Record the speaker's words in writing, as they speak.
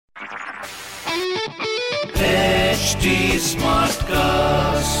HT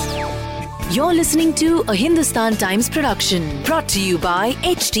Smartcast. You're listening to a Hindustan Times production brought to you by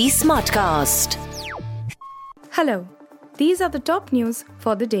HT Smartcast. Hello, these are the top news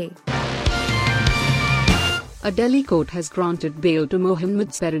for the day. A Delhi court has granted bail to Mohammed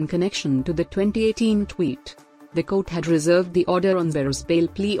Zubairu in connection to the 2018 tweet. The court had reserved the order on Zubairu's bail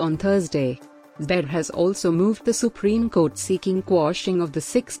plea on Thursday. Zubairu has also moved the Supreme Court seeking quashing of the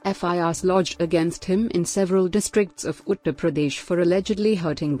 6 FIRs lodged against him in several districts of Uttar Pradesh for allegedly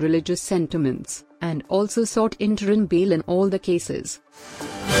hurting religious sentiments, and also sought interim bail in all the cases.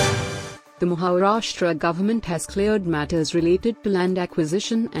 The Maharashtra government has cleared matters related to land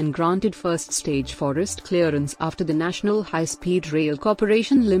acquisition and granted first-stage forest clearance after the National High Speed Rail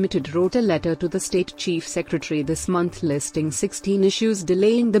Corporation Limited wrote a letter to the State Chief Secretary this month listing 16 issues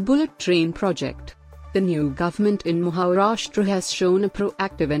delaying the bullet train project. The new government in Maharashtra has shown a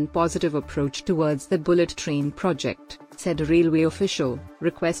proactive and positive approach towards the bullet train project, said a railway official,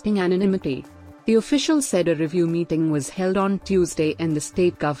 requesting anonymity. The official said a review meeting was held on Tuesday and the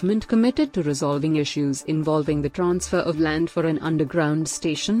state government committed to resolving issues involving the transfer of land for an underground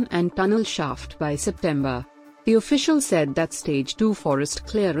station and tunnel shaft by September. The official said that Stage 2 forest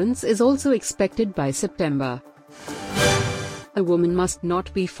clearance is also expected by September. A woman must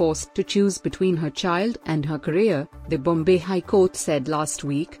not be forced to choose between her child and her career, the Bombay High Court said last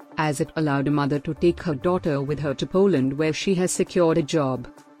week, as it allowed a mother to take her daughter with her to Poland where she has secured a job.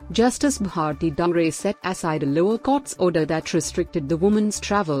 Justice Bharti Daure set aside a lower court's order that restricted the woman's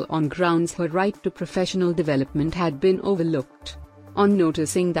travel on grounds her right to professional development had been overlooked. On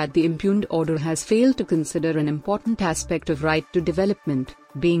noticing that the impugned order has failed to consider an important aspect of right to development,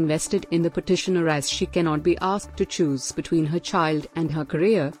 being vested in the petitioner as she cannot be asked to choose between her child and her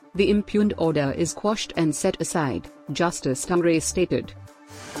career, the impugned order is quashed and set aside, Justice Daure stated.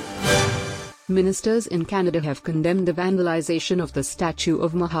 Ministers in Canada have condemned the vandalization of the statue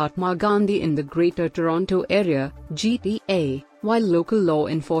of Mahatma Gandhi in the Greater Toronto Area, GTA, while local law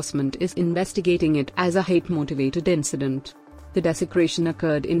enforcement is investigating it as a hate-motivated incident. The desecration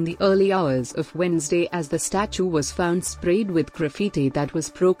occurred in the early hours of Wednesday as the statue was found sprayed with graffiti that was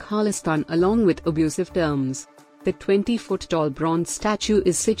pro-Khalistan along with abusive terms. The 20-foot-tall bronze statue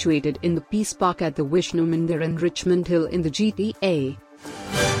is situated in the Peace Park at the Vishnu Mandir in Richmond Hill in the GTA.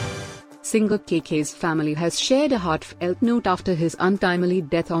 Singer KK's family has shared a heartfelt note after his untimely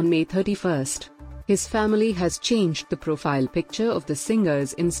death on May 31st. His family has changed the profile picture of the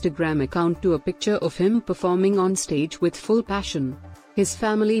singer's Instagram account to a picture of him performing on stage with full passion. His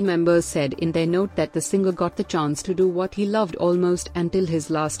family members said in their note that the singer got the chance to do what he loved almost until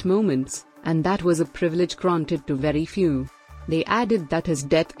his last moments, and that was a privilege granted to very few. They added that his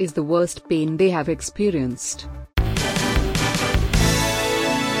death is the worst pain they have experienced.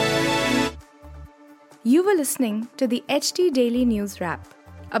 You were listening to the HT Daily News Wrap,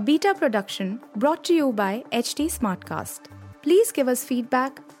 a beta production brought to you by HT Smartcast. Please give us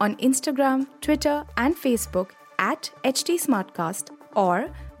feedback on Instagram, Twitter and Facebook at HT Smartcast or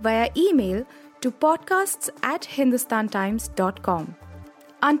via email to podcasts@hindustantimes.com.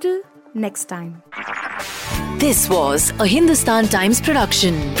 Until next time. This was a Hindustan Times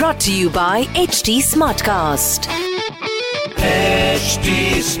production brought to you by HT Smartcast.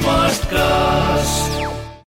 HT Smartcast.